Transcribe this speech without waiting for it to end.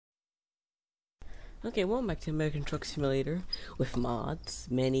Okay, welcome back to American Truck Simulator with mods.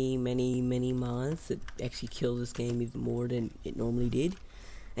 Many mods that actually kill this game even more than it normally did.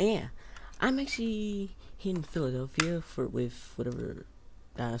 And yeah, I'm actually here in Philadelphia with whatever,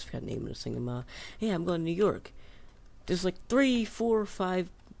 I forgot the name of the single mod. Yeah, I'm going to New York. There's like 3, 4, 5,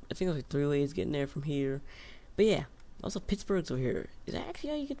 I think there's like 3 ways getting there from here. But yeah, also Pittsburgh's over here. Is that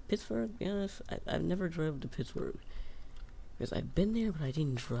actually how you get to Pittsburgh? To be honest, I've never drove to Pittsburgh. Because I've been there, but I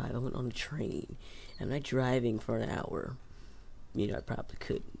didn't drive. I went on a train. I'm not driving for an hour. You know, I probably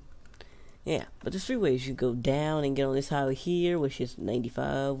couldn't. Yeah, but there's 3 ways. You go down and get on this highway here, which is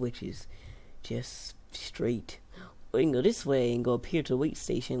 95, which is just straight. Or you can go this way and go up here to a weight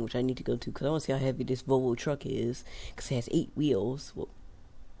station, which I need to go to, because I want to see how heavy this Volvo truck is, because it has 8 wheels. Well,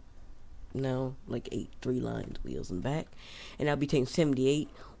 no, like 3 lines, wheels in the back. And I'll be taking 78.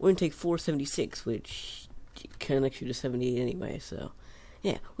 We're going to take 476, which connects you to 78 anyway, so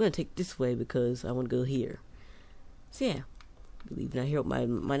yeah, we're gonna take this way because I want to go here. So yeah, leaving out here with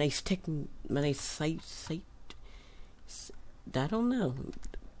my nice site. I don't know.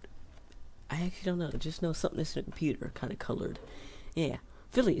 I actually don't know. Just know something that's in the computer, kind of colored. Yeah,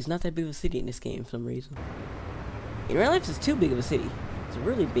 Philly is not that big of a city in this game for some reason. In real life, it's too big of a city. It's a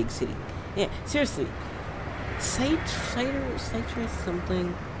really big city. Yeah, seriously. Citrus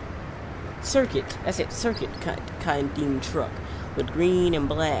something. Circuit, that's it, circuit kind themed truck with green and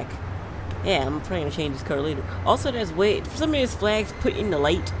black. Yeah, I'm probably gonna change this color later. Also, there's for some of these flags put in the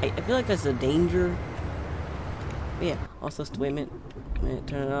light. I feel like that's a danger. But yeah, also, wait a minute,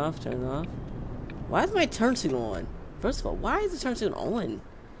 turn it off. Why is my turn signal on? First of all, why is the turn signal on?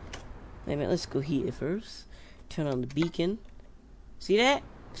 Wait a minute, let's go here first. Turn on the beacon. See that?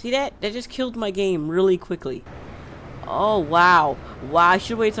 That just killed my game really quickly. Oh, wow. I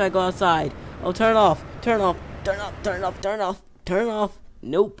should wait till I go outside. Oh, turn it off.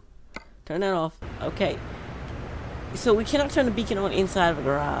 Nope. Turn that off. Okay. So we cannot turn the beacon on inside of a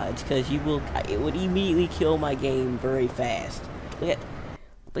garage, because it would immediately kill my game very fast.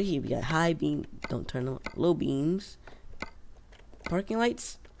 But here we got high beam, don't turn on, low beams, parking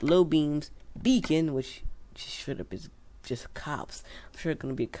lights, low beams, beacon, which straight up is just cops. I'm sure it's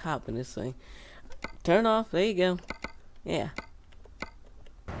gonna be a cop in this thing. Turn off, there you go. Yeah.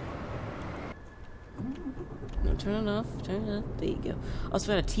 No, turn it off. There you go. Also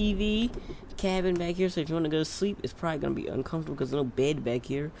got a TV cabin back here, so if you want to go to sleep, it's probably going to be uncomfortable because there's no bed back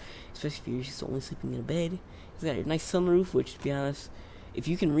here. Especially if you're just only sleeping in a bed. It's got a nice sunroof, which, to be honest, if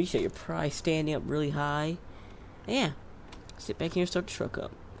you can reach it, you're probably standing up really high. Yeah. Sit back here and start the truck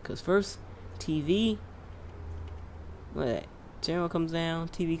up. Because first, TV. Look at that. Steering wheel comes down.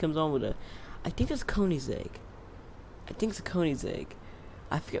 TV comes on with I think it's Koenigsegg.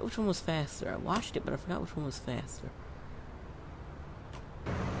 I forget which one was faster. I watched it, but I forgot which one was faster.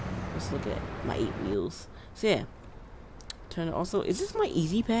 Let's look at my 8 wheels. So yeah. Turn it. Also, is this my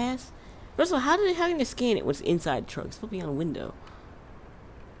easy pass? First of all, how can they scan it when it's inside the truck? It's supposed to be on a window.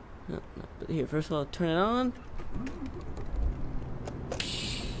 No, but here, first of all, turn it on.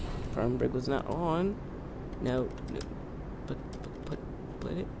 Front brake was not on. No. Put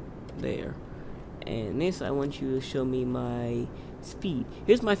it there. And this, I want you to show me my speed.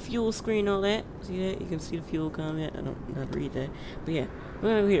 Here's my fuel screen, all that. See that? You can see the fuel comment. I don't know how to read that. But yeah, I'm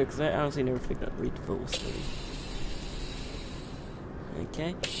going over here because I honestly never figured out to read the fuel screen.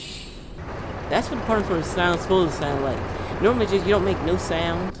 Okay. That's what the part for the sound is supposed to sound like. Normally, just you don't make no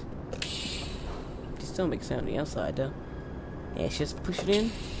sound. You still make sound on the outside, though. Yeah, it's just push it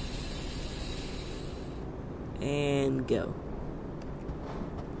in. And go.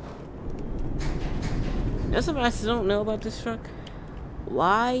 That's something I still don't know about this truck.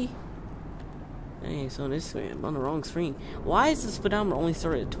 Why? Hey, it's on this screen. I'm on the wrong screen. Why is the speedometer only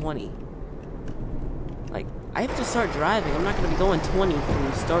started at 20? Like, I have to start driving. I'm not going to be going 20 from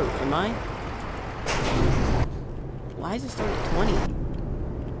the start, am I? Why is it started at 20?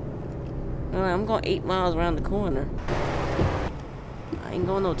 Alright, I'm going 8 miles around the corner. I ain't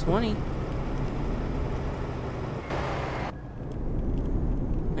going no 20.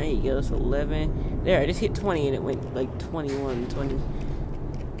 There you go, it's 11. There, I just hit 20 and it went like 21, 20.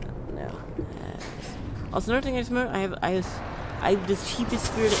 No. Also, another thing I just remember, I have this cheapest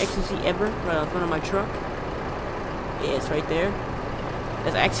Spirit ecstasy ever right on front of my truck. Yeah, it's right there.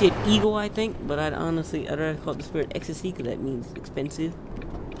 That's actually an Eagle, I think, but I'd rather call it the Spirit ecstasy because that means expensive.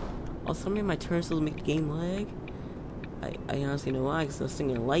 Also, some of my turn signals make the game lag. I honestly know why, because I was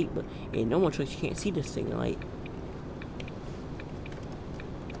singing a light, but in normal trucks you can't see this thing light.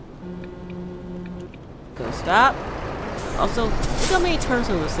 Gonna stop. Also, look how many turn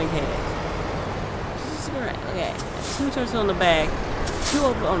signals this thing has. Okay, 2 turn signals on the back, 2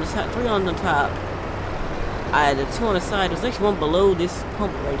 on the top, 3 on the top, The two on the side. There's actually one below this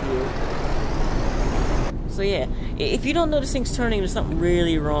pump right here. So yeah, if you don't know this thing's turning, there's something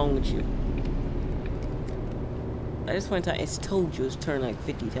really wrong with you. I just went out. It's told you it's turned like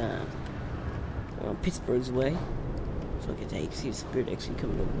 50 times. We're on Pittsburgh's way. So look at that. You can see the spirit actually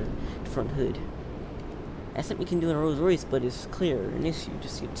coming over the front hood. That's something you can do in a Rolls Royce, but it's clearer. In this, you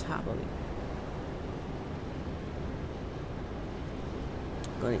just see the top of it.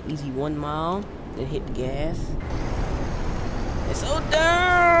 Run an easy 1 mile, then hit the gas. It's so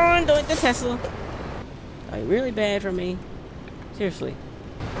down! Don't hit the Tesla. Like, really bad for me. Seriously.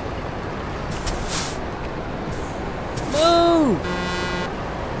 Move!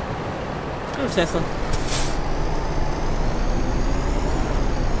 Move, Tesla.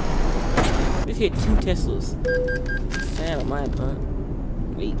 Just hit 2 Teslas. Sad on my part.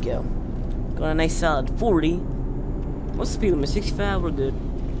 There you go. Got a nice solid 40. What's the speed limit? 65? We're good.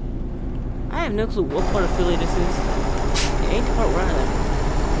 I have no clue what part of Philly this is. It ain't the part where I'm at.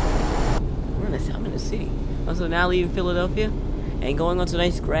 I'm in the city. Also, now leaving Philadelphia and going onto a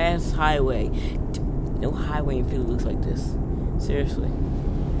nice grass highway. No highway in Philly looks like this. Seriously.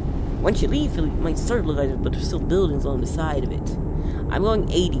 Once you leave Philly, it might start to look like this, but there's still buildings on the side of it. I'm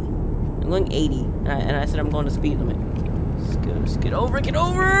going 80. I'm going 80. And I said I'm going to speed limit. Let's get over. Get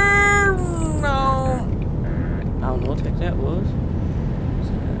over! No! I don't know what the heck that was.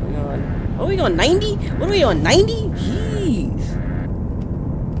 So, are we going 90? What are we on, 90? Jeez.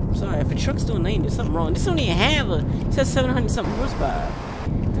 Sorry, if a truck's doing 90, there's something wrong. This don't even have a... It says 700 something horsepower.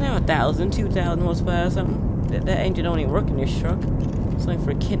 It doesn't have 1,000, 2,000 horsepower or something. That engine don't even work in this truck. It's like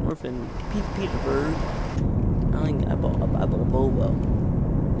for Kentworth and Petersburg. I bought a Volvo.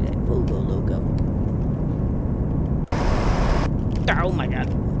 That Volvo logo. Oh my god.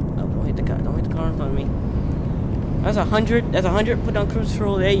 Oh, don't hit the car. Don't hit the car in front of me. That's 100. That's 100. Put on cruise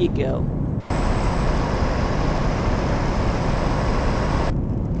control. There you go.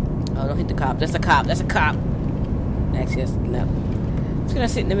 Oh, don't hit the cop. That's a cop. That's a cop. Actually, that's no. I'm just gonna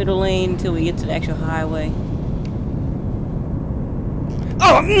sit in the middle lane until we get to the actual highway.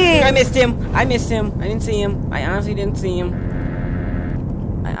 Oh, I missed him. I missed him. I didn't see him. I honestly didn't see him.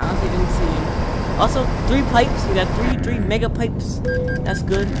 Also, 3 pipes. We got three mega pipes. That's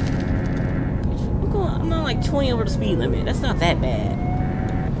good. I'm on like 20 over the speed limit. That's not that bad.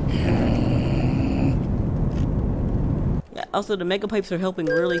 Also, the mega pipes are helping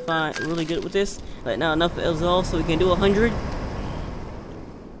really good with this. Like now, enough exhaust so we can do 100.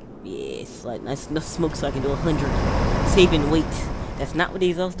 Yes, like nice enough smoke so I can do 100, saving weight. That's not what the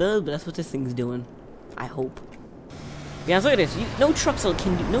exhaust does, but that's what this thing's doing. I hope. Yeah, look at this. No truck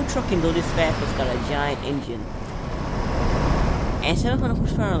can go this fast. It's got a giant engine and 700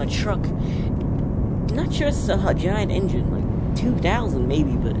 horsepower on a truck. Not sure it's a giant engine, like 2,000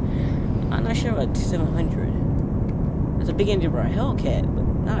 maybe, but I'm not sure about 700. It's a big engine for a Hellcat, but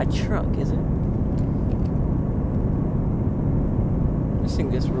not a truck, is it? This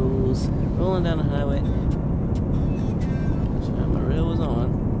thing just rules. Rolling down the highway. So my rail was on.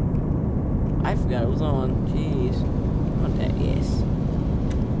 I forgot it was on. Jeez. On that, yes.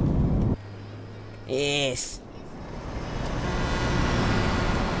 Yes.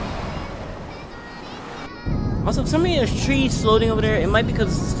 Also, some of there's trees floating over there. It might be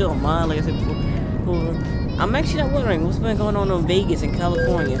because it's still a mile, like I said before. I'm actually not wondering what's been going on in Vegas and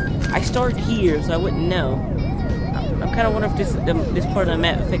California. I started here, so I wouldn't know. I'm kind of wondering if this part of the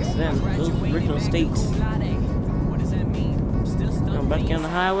map affects them, those original states. I'm about to get on the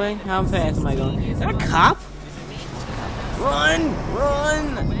highway. How fast am I going? Is that a cop? Run!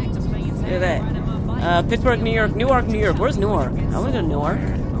 Run! Look at that. Pittsburgh, New York. Newark, New York. Where's Newark? I want to go to Newark.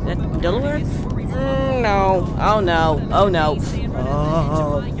 Is that Delaware? No. Oh no. Oh no.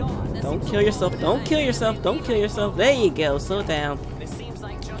 Oh. Don't kill yourself. Don't kill yourself. Don't kill yourself. There you go. Slow down.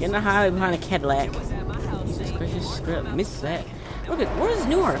 Get in the highway behind a Cadillac. Jesus Christ. Missed that. Look at, where's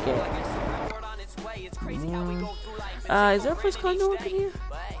Newark at? Is there a place called Newark in here?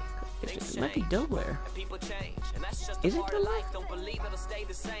 It might be Delaware. Is it Delaware?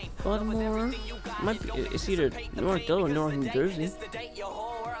 Baltimore? Might be, it's either North Delaware or North New Jersey.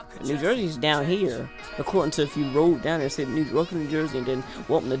 New Jersey's down here. According to if you rode down there, it said welcome to New Jersey and then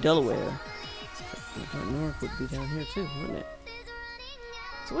welcome to Delaware. So, Newark would be down here too, wouldn't it?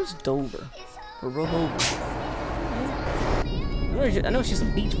 So where's Dover? Or Rehoboth? I know it's just a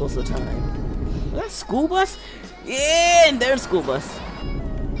beach most of the time. Is that a school bus? Yeah, and there's a school bus.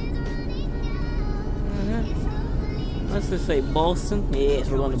 Let's just say Boston. Yes,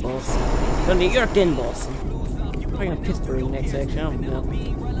 we're going to Boston. Go to New York, then Boston. Probably going to Pittsburgh next section. I don't know.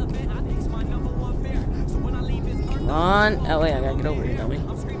 Come on. Oh, wait, I gotta get over here, dummy.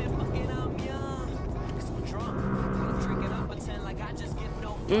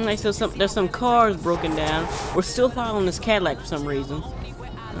 There's some cars broken down. We're still following this Cadillac for some reason.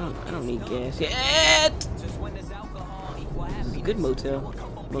 I don't need gas yet. This is a good motel.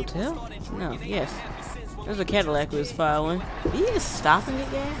 Motel? No, yes. There's a Cadillac we was following. Did he just stop and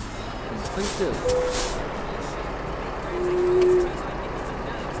get gas? Let's do it.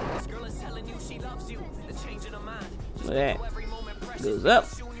 Look at that. Goes up.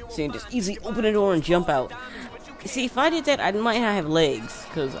 See, just easily open the door and jump out. See, if I did that, I might not have legs.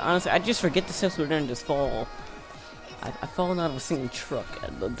 Because, honestly, I just forget the steps were there and just fall. I've fallen out of a single truck.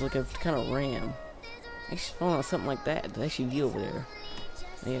 Like a kind of ram. I should fall out of something like that. That should be over there.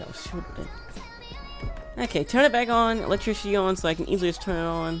 You know, shoot it. Okay, turn it back on. Electricity on so I can easily just turn it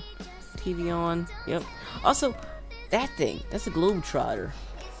on. TV on. Yep. Also, that thing. That's a Globetrotter.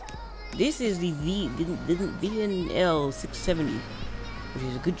 This is the VNL 670. Which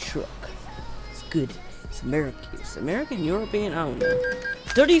is a good truck. It's good. It's American. It's American, European, I don't know.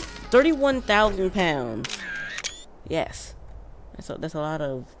 31,000 pounds. Yes. That's a lot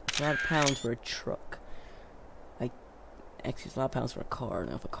of pounds for a truck. Like, actually, it's a lot of pounds for a car.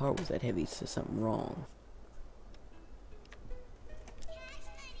 Now, if a car was that heavy, it's just something wrong.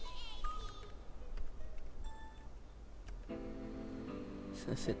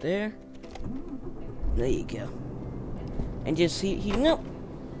 So sit there. There you go. And just he no.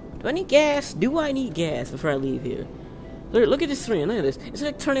 Do I need gas? Do I need gas before I leave here? Look at this screen. Look at this. It's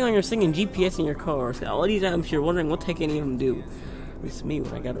like turning on your singing GPS in your car. So all these items you're wondering what the heck any of them do. It's me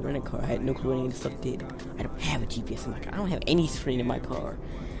when I got a rental car. I had no clue what any of this stuff did. I don't have a GPS in my car. I don't have any screen in my car.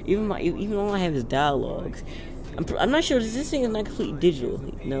 Even all I have is dialogues. I'm not sure. This thing is not completely digital.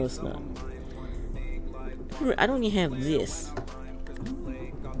 No, it's not. I don't even have this.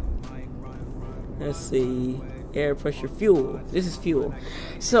 Let's see. Air pressure, fuel. This is fuel.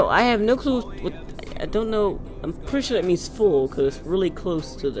 So I have no clue what. I don't know. I'm pretty sure that means full because it's really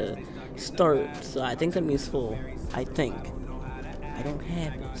close to the start. So I think that means full. I think. I don't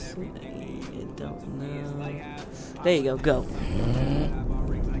have it. So I don't know. There you go. Go.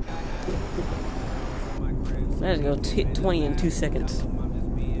 Let's go. 20 in 2 seconds.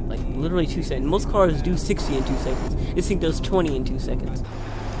 Like literally 2 seconds. Most cars do 60 in 2 seconds. This thing does 20 in 2 seconds.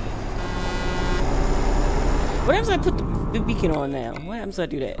 What happens if I put the beacon on now? What happens if I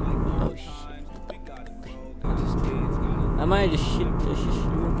do that? Oh shit. I might have just shit the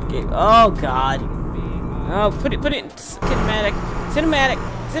game. Oh god. Oh, put it cinematic,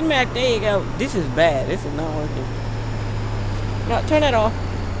 there you go. This is bad. This is not working. No, turn that off.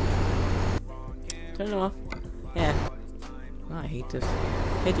 Turn it off. Yeah. Oh, I hate this.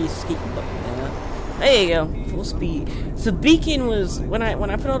 I hate these escape buttons now. There you go, full speed. So beacon was when I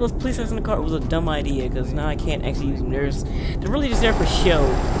put all those police lights in the car. It was a dumb idea because now I can't actually use them. They're really just there for show.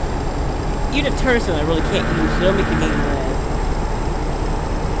 Even turn signal I really can't use. So they'll make the game lag.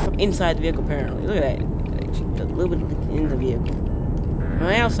 From inside the vehicle apparently. Look at that. A little bit in the vehicle. On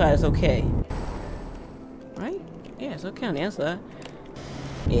the outside it's okay. Right? Yeah, it's okay on the outside.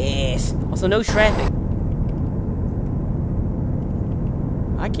 Yes. Also no traffic.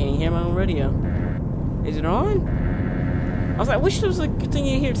 I can't even hear my own radio. Is it on? I was like, I wish there was a thing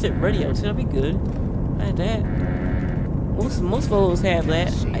in here that said radio, so that'd be good. I had that. Most Volvos have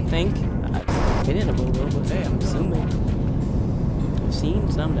that, I think. I've been in a Volvo, but hey, I'm assuming. I've seen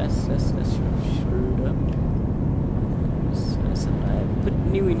some, that's screwed up. I put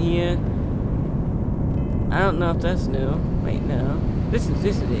new in here. I don't know if that's new. Wait, no. This is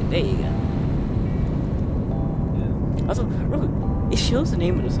it. There you go. Also, real quick, it shows the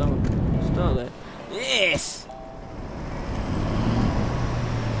name of the song. Spell that. Yes!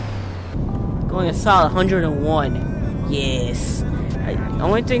 Going a solid 101. Yes. The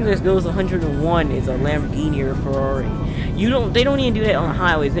only thing that goes 101 is a Lamborghini or a Ferrari. They don't even do that on the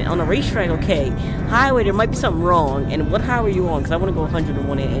highways. On the racetrack, okay. Highway, there might be something wrong. And what highway are you on? Because I want to go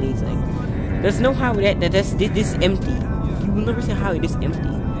 101 at anything. There's no highway that's this empty. You will never see a highway this empty.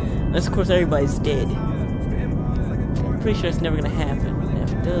 Unless, of course, everybody's dead. I'm pretty sure it's never going to happen.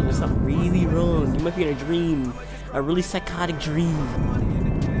 If it does, there's something really wrong. You might be in a dream. A really psychotic dream.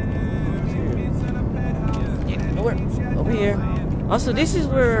 Yeah, over here. Also, this is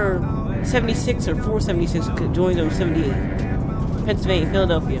where 76 or 476 joins over 78. Pennsylvania,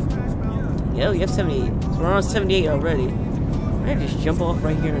 Philadelphia. Yeah, you have 78. So we're on 78 already. I just jump off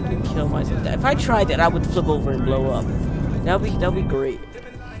right here and kill myself. If I tried that, I would flip over and blow up. That'd be great.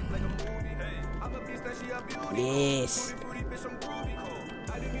 Yes.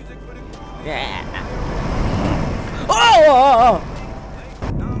 Yeah. Oh!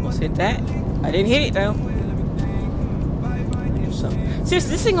 Almost hit that. I didn't hit it though.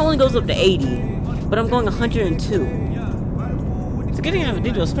 Seriously, this thing only goes up to 80, but I'm going 102. It's a good thing I have a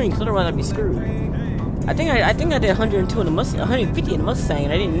digital screen, because otherwise I'd be screwed. I think I did 102 in the 150 in the Mustang,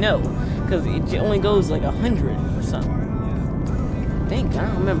 and I didn't know, because it only goes like 100 or something. I think I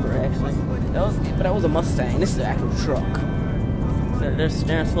don't remember actually. But that was a Mustang. This is an actual truck. They're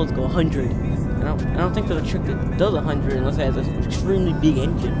supposed to go 100. I don't think there's a truck that does 100 unless it has an extremely big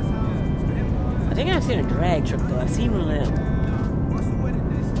engine. I think I've seen a drag truck though. I've seen one of them.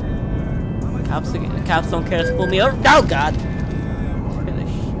 Cops don't care to pull me over. Oh God!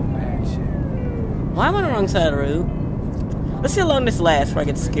 Why am I on the wrong side of the road? Let's see how long this lasts before I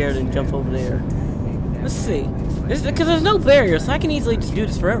get scared and jump over there. Let's see. Because there's no barrier, so I can easily just do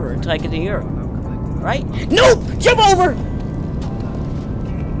this forever until I get to New York. Right? Nope! Jump over!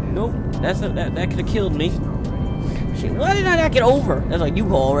 Nope. That could have killed me. Shit, why did I not get over? That's like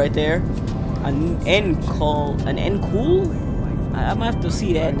U-Haul right there. An end cool? I might have to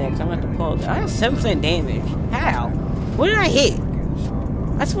see that next. I'm gonna have to pause. I have 7% damage. How? What did I hit?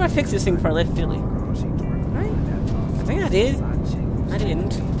 I swear I fixed this thing before I left Philly. Right? I think I did. I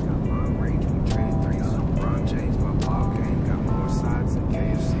didn't.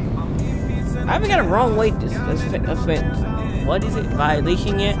 I haven't got a wrong weight this offense. What is it?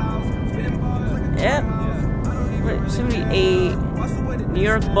 Violation yet? Yep. 78. New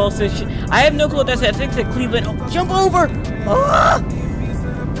York, Boston. I have no clue what that said. I think it said Cleveland. Oh, jump over! Ah!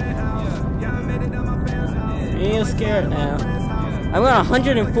 I'm scared now. I'm at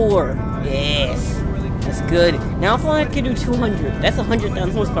 104. Yes. That's good. Now if I can do 200. That's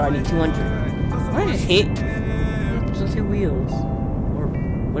 100,000 horsepower. I need 200. What did I just hit? Just two wheels. Or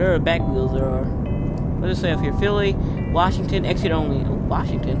whatever back wheels there are. What does it say up here? Philly, Washington, exit only. Oh,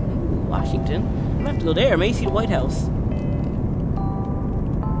 Washington. Ooh, Washington. I'm gonna have to go there. Maybe see the White House.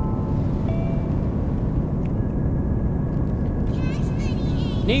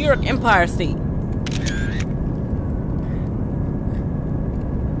 New York, Empire State.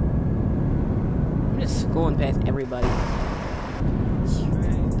 I'm just going past everybody.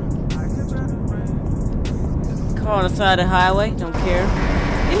 Car on the side of the highway, don't care.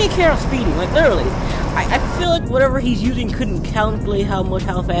 They didn't care of speeding, like literally. I feel like whatever he's using couldn't calculate how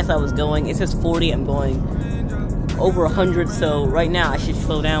fast I was going. It says 40, I'm going over 100, so right now I should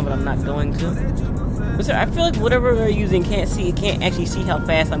slow down, but I'm not going to. But sir, I feel like whatever they're using can't actually see how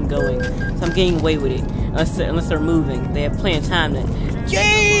fast I'm going, so I'm getting away with it. Unless they're moving, they have plenty of time then.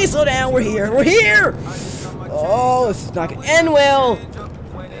 Yay! Slow down, we're here! Oh, this is not gonna end well!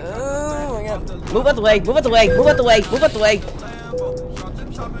 Oh my God. Move out the way, move out the way, move out the way, move out the way!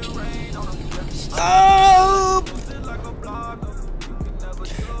 Oh!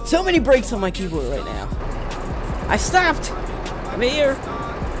 So many brakes on my keyboard right now. I stopped! I'm here!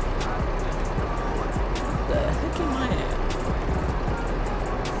 The heck am I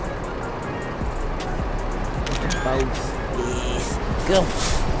at? Yes. Go!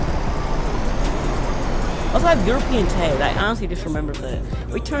 Also, I have European tag. I honestly just remember that.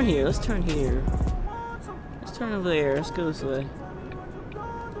 Wait, turn here. Let's turn here. Let's turn over there. Let's go this way.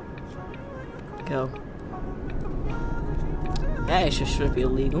 Go. That should be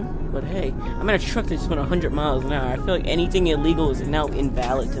illegal, but hey, I'm in a truck that's went 100 miles an hour. I feel like anything illegal is now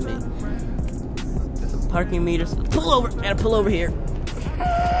invalid to me. Parking meters. Pull over. I gotta pull over here.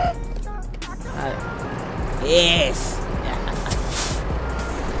 Yes.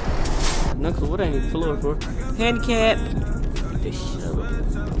 No clue what I need to pull over for. Handicap. This shit over.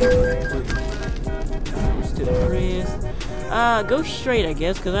 Just to the Chris. Go straight, I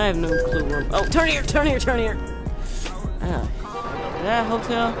guess, because I have no clue where I'm... Oh, turn here, turn here, turn here! Ah, is that a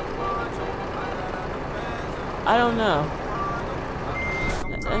hotel? I don't know.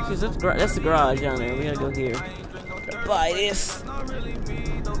 Actually, that's the garage down there. We gotta go here. Gotta buy this.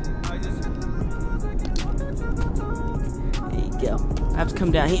 There you go. I have to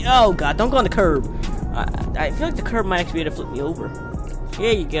come down here. Oh, God, don't go on the curb. I feel like the curb might actually be able to flip me over.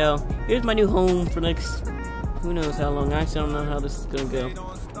 Here you go. Here's my new home for next... Who knows how long? I still don't know how this is gonna go.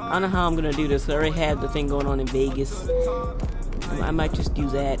 I don't know how I'm gonna do this. I already have the thing going on in Vegas. I might just do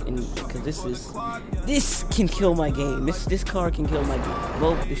that, and because this can kill my game. This car can kill my game.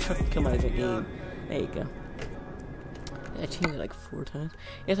 Well, this truck can kill my game. There you go. I changed it like 4 times.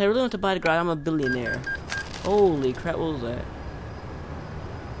 Yes, I really want to buy the garage. I'm a billionaire. Holy crap! What was that?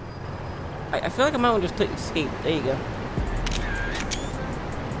 I feel like I might want to just click escape. There you go.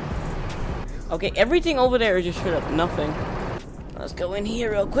 Okay, everything over there is just straight up nothing. Let's go in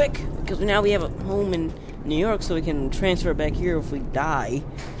here real quick, because now we have a home in New York, so we can transfer back here if we die.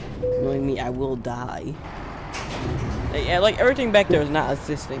 Knowing me, I will die. Yeah, like everything back there is not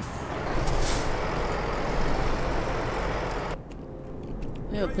assisting.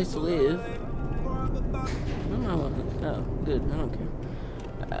 I have a place to live. Oh, good. I don't care.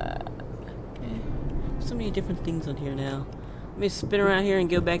 So many different things on here now. Let me spin around here and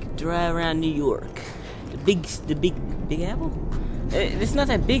go back and drive around New York. The big apple? It's not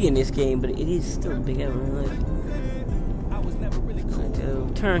that big in this game, but it is still a big apple in real life.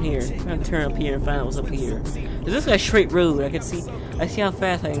 Turn here. I'm gonna turn up here and find out what's up here. Is this a straight road? I see how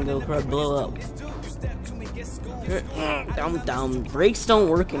fast I can go before I blow up. Dumb. Brakes don't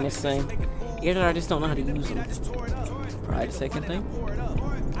work in this thing. Either I just don't know how to use them. Probably the second thing.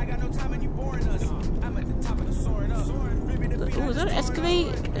 Ooh, is that an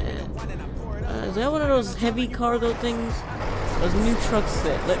Excavate? Is that one of those heavy cargo things? Those new trucks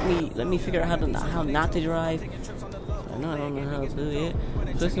that let me figure out how not to drive. I don't know how to do it.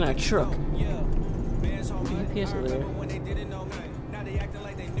 So it's not a truck. GPS over there.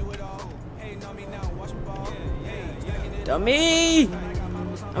 Dummy!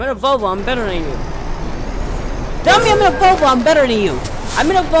 I'm in a Volvo, I'm better than you. Dummy, I'm in a Volvo, I'm better than you. I'm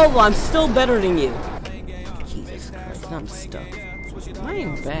in a Volvo, I'm still better than you. Jesus Christ, now I'm stuck. Am I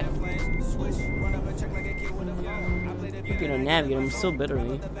even back? I'm gonna navigate, I'm still better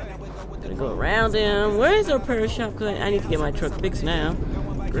than you. Gotta go around him. Where is our repair shop? Cause I need to get my truck fixed now.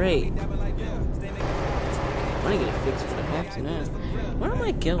 Great. I want to get it fixed, but I have to now. Where am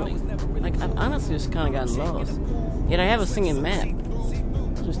I going? Like, I've honestly just kind of gotten lost. Yet I have a singing map.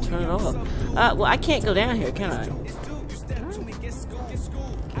 I'll just turn it off. Well, I can't go down here, can I?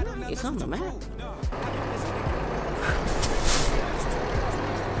 It's on the map.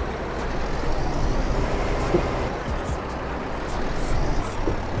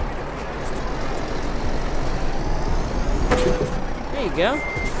 There you go.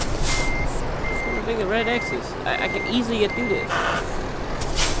 Big red X's. I can easily get through this.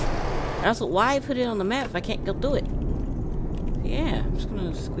 Also, why put it on the map if I can't go through it? Yeah, I'm just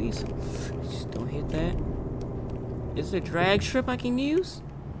gonna squeeze. Just don't hit that. Is there a drag strip I can use?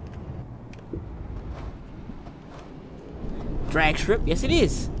 Drag strip? Yes, it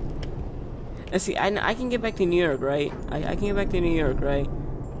is. Let's see. I can get back to New York, right? I can get back to New York, right?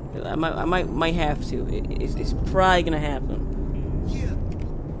 I might have to. It's probably gonna happen.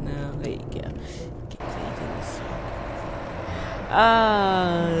 No, there you go.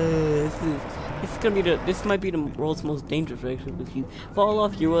 This might be the world's most dangerous actually. If you fall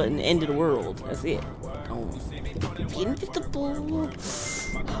off, you're at the end of the world. That's it. Oh, inevitable. Look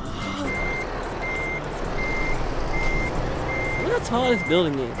how tall this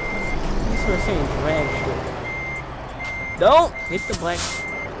building is. That's what I'm saying. Drag strip. Don't hit the black.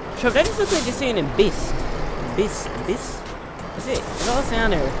 Trevor, that just looks like just saying abyss. Abyss. That's it. That's all that's down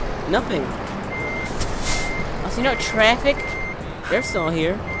there. Nothing. I see no traffic. They're still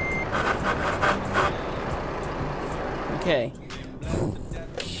here. Okay.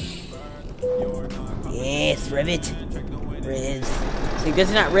 Yes, rev it. Revs. See,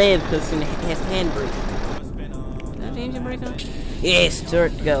 does not rev because it has handbrake. Is that the engine brake on? Yes,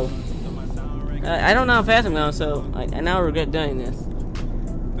 start to go. I don't know how fast I'm going, so I now regret doing this.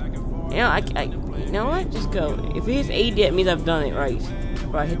 You know, you know what? Just go. If it hits 80, that means I've done it right.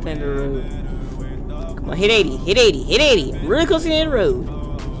 Or I hit the end of the road. Come on, hit 80, hit 80, hit 80. I'm really close to the end of the road.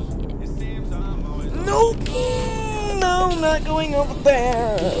 Nope. No, I'm not going over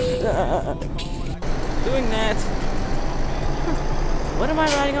there. Doing that. What am I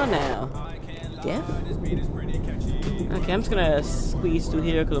riding on now? Death? Okay, I'm just gonna squeeze through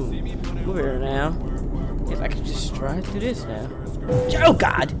here because I'm over here now. Guess I can just drive through this now. Oh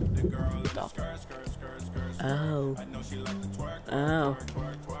God! Oh. Oh.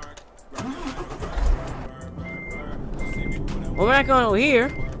 Well, we're not going over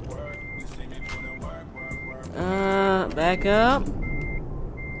here. Back up.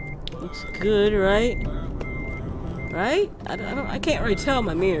 Looks good, right? Right? I can't really tell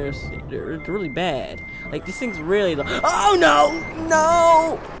my mirrors. They're really bad. Like, this thing's really low. Oh no!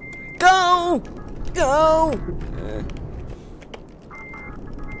 No! Go! Go!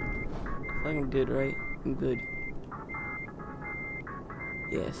 I'm good, right? I'm good.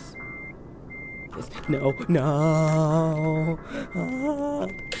 Yes. Yes. No. No.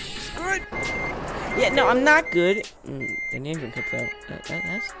 Screw it. Yeah, no, I'm not good. The engine cuts out.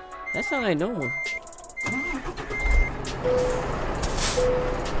 That's not like normal.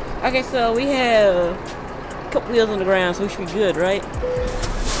 Okay, so we have a couple wheels on the ground, so we should be good, right?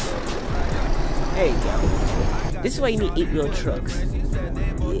 There you go. This is why you need 8-wheel trucks.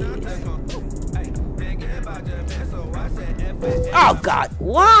 Yes. Oh God,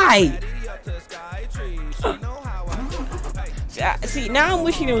 why? See, now I'm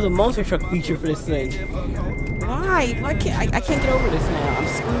wishing there was a monster truck feature for this thing. Why? Why can't I can't get over this now? I'm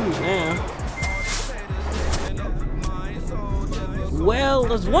screwed now.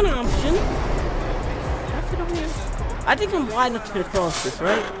 there's one option. Can I fit over here? I think I'm wide enough to fit across this,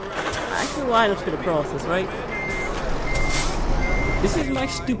 right? I'm actually wide enough to fit across this, right? This is my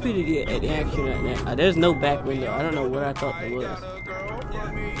stupidity at action right now. There's no back window. I don't know what I thought there was.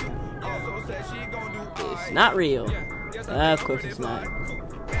 It's not real. Of course it's not.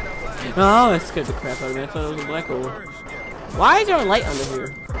 Oh, that scared the crap out of me. I thought it was a black hole. Why is there a light under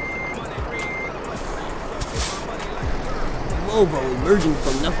here? Volvo emerging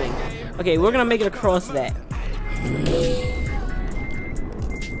from nothing. Okay, we're gonna make it across that.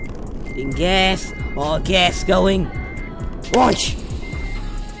 Getting gas. All gas going. Launch!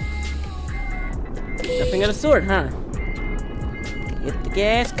 Nothing of the sort, huh? Hit the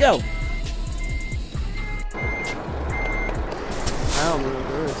gas, go! Oh my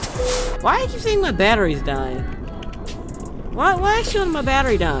goodness. Why do I keep saying my battery's dying? Why is showing my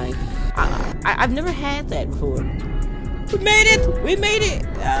battery dying? I've never had that before. We made it! We made it!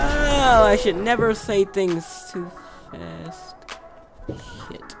 Oh, I should never say things too fast.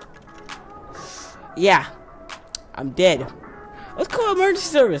 Shit. Yeah. I'm dead. Let's call emergency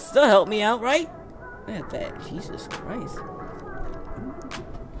service. They'll help me out, right? Look at that. Jesus Christ.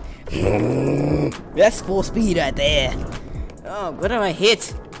 That's full speed right there. Oh, what have I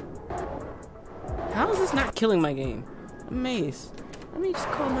hit? How is this not killing my game? I'm amazed. Let me just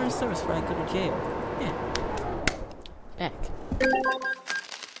call emergency service before I go to jail. Yeah. Back.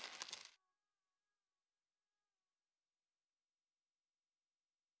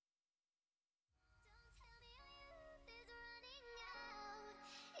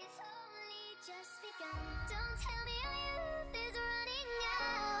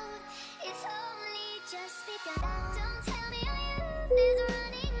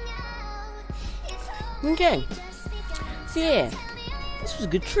 Okay. So yeah, this was a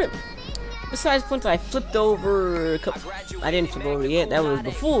good trip. Besides, once I flipped over a couple, I didn't flip over yet. That was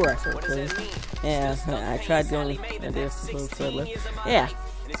before I flipped over. Yeah, I tried going. I did flip. Yeah.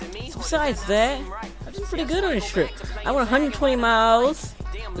 So besides that, I did pretty good on this trip. I went 120 miles,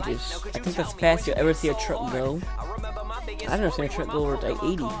 which is, I think that's the fastest you'll ever see a truck go. I've never seen a truck go over like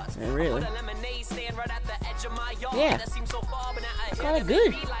 80, really. Yeah, that's kind of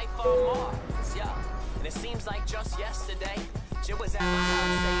good.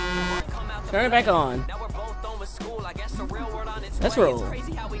 Turn it back on. Let's roll.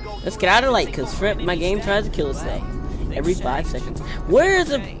 Let's get out of the light, because my game tries to kill us today. Every 5 seconds. Where is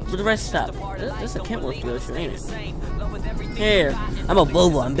the rest stop? This a Kentworth dealership, ain't it? Here. I'm a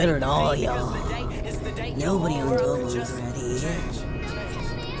Volvo. I'm better than all y'all. Nobody owns Volvos around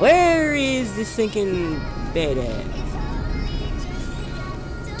here. Where is this sinking bed at?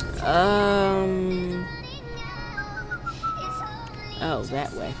 Oh,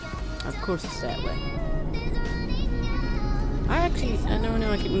 that way. Of course it's that way. I never knew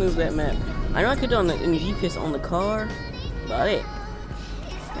I could move that map. I know I could do it in the GPS on the car, but I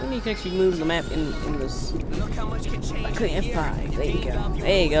don't know you can actually move the map in this. I could F5. There you go.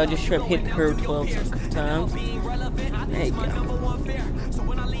 There you go. Just try to hit the curve 12 times. There you go.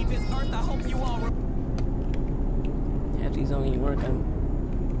 Half these don't even work.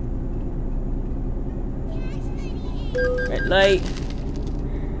 Red light.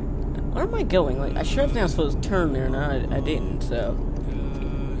 Where am I going? Like, I sure think I was supposed to turn there, and I didn't, so.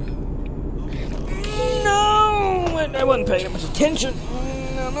 No! I wasn't paying that much attention.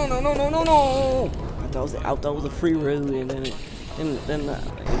 No. I thought it was a free road, and then in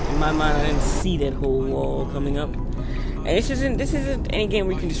my mind, I didn't see that whole wall coming up. And this isn't any game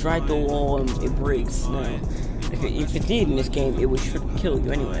where you can just ride the wall and it breaks. No. If it did in this game, it would kill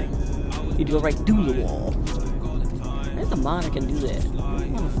you anyway. You'd go right through the wall. There's a mod that can do that. I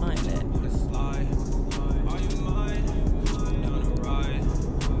want to find that.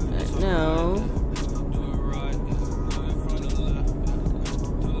 No.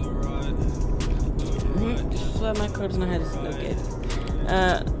 Just fly my car does not have this. Okay.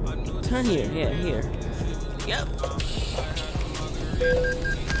 Turn here. Yeah, here. Yep.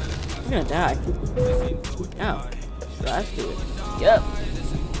 I'm gonna die. Oh. Drive through it. Yep.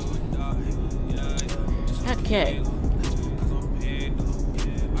 Okay.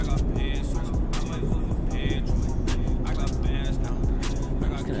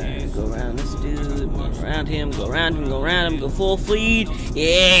 Go around this dude, go around him, go around him, go around him, go full fleet.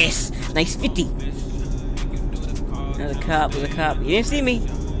 Yes! Nice 50. Another cop with a cop. You didn't see me.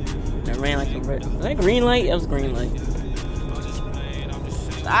 I ran like a red. Was that a green light? That was a green light.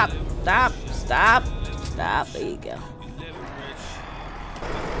 Stop! Stop! Stop! Stop! There you go.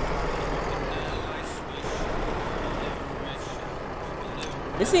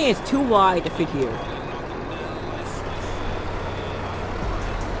 This thing is too wide to fit here.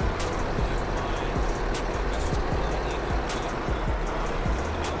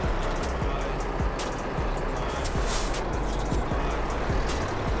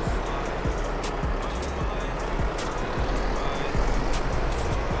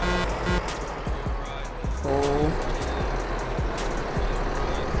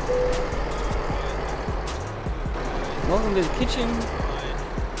 kitchen,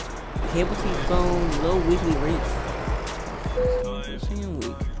 cable TV phone, low weekly rates. Staying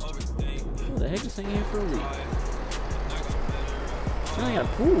week. What the heck is staying here for a week? Now I got a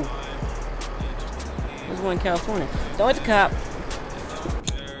pool. There's one in California. Don't hit the cop.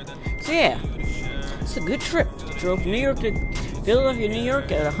 So yeah, it's a good trip. Drove from New York to Philadelphia, New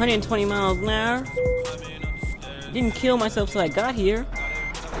York at 120 miles an hour. Didn't kill myself till I got here.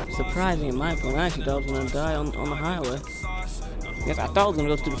 Surprising in my opinion. I actually thought I was gonna die on the highway. I guess I thought I was gonna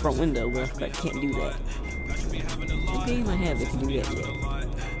go through the front window, but I can't do that. What game I have that can do that yet?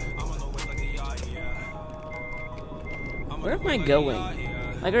 Where am I going?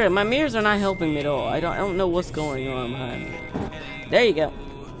 Like, alright, my mirrors are not helping me at all. I don't know what's going on behind me. There you go.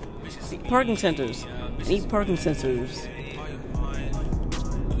 See, parking sensors. I need parking sensors.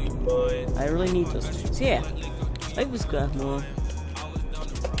 I really need those. So yeah, like this guy more.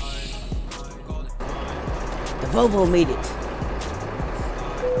 The Volvo made it.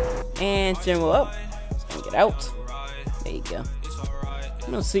 And steering wheel up. And get out. There you go.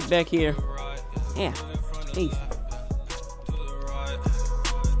 I'm gonna sleep back here. Yeah. Peace.